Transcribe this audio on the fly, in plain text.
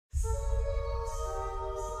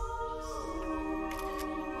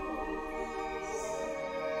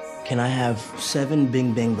Can I have 7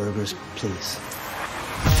 Bing Bang burgers, please?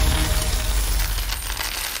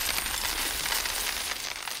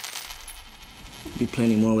 Be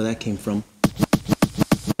plenty more where that came from.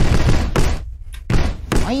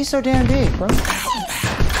 Why you so damn big, bro?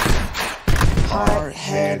 Heart,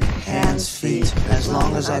 head, hands, feet. As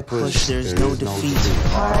long as I push, there's no defeat.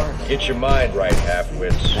 Heart. Get your mind right,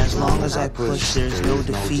 half-wits. As long as I push, there's no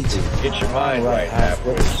defeat. Get your mind right,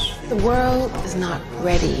 half-wits. The world is not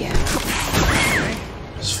ready yet. I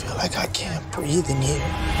just feel like I can't breathe in here.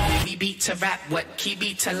 We beat to rap what, key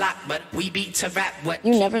beat to lock, but we beat to rap what.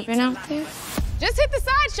 You never been out there? Just hit the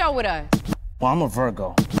sideshow with us. Well, I'm a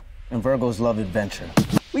Virgo, and Virgos love adventure.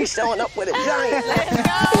 We showing up with a giant. Let's go.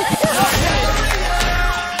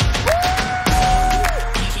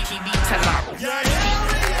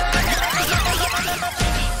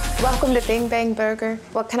 Welcome to Bing Bang Burger.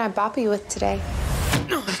 What can I bop you with today?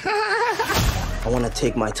 I want to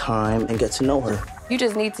take my time and get to know her. You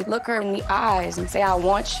just need to look her in the eyes and say, I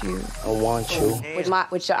want you. I want you.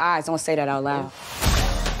 With your eyes, don't say that out loud.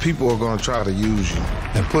 People are gonna try to use you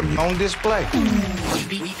and put you on display.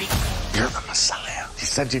 You're the Messiah. You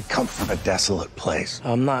said you'd come from a desolate place.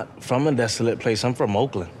 I'm not from a desolate place. I'm from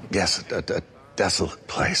Oakland. Yes, a desolate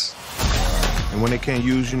place. And when they can't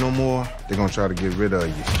use you no more, they're gonna try to get rid of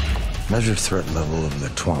you. Measure threat level of the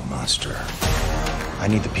Twomp monster. I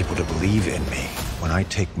need the people to believe in me. When I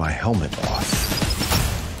take my helmet off,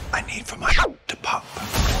 I need for my to pop.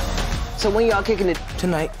 So when y'all kicking it?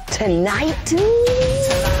 Tonight. Tonight?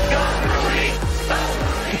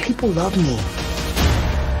 The people love me.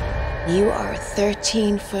 You are a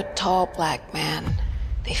 13-foot tall black man.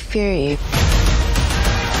 They fear you.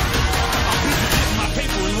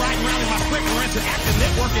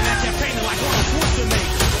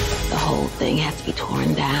 The whole thing has to be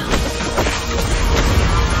torn down.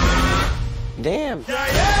 Damn.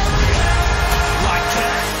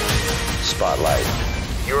 Spotlight.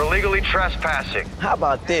 You're illegally trespassing. How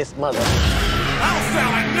about this, mother? I don't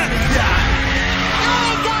sound like none of y'all. I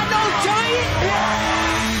ain't got no giant.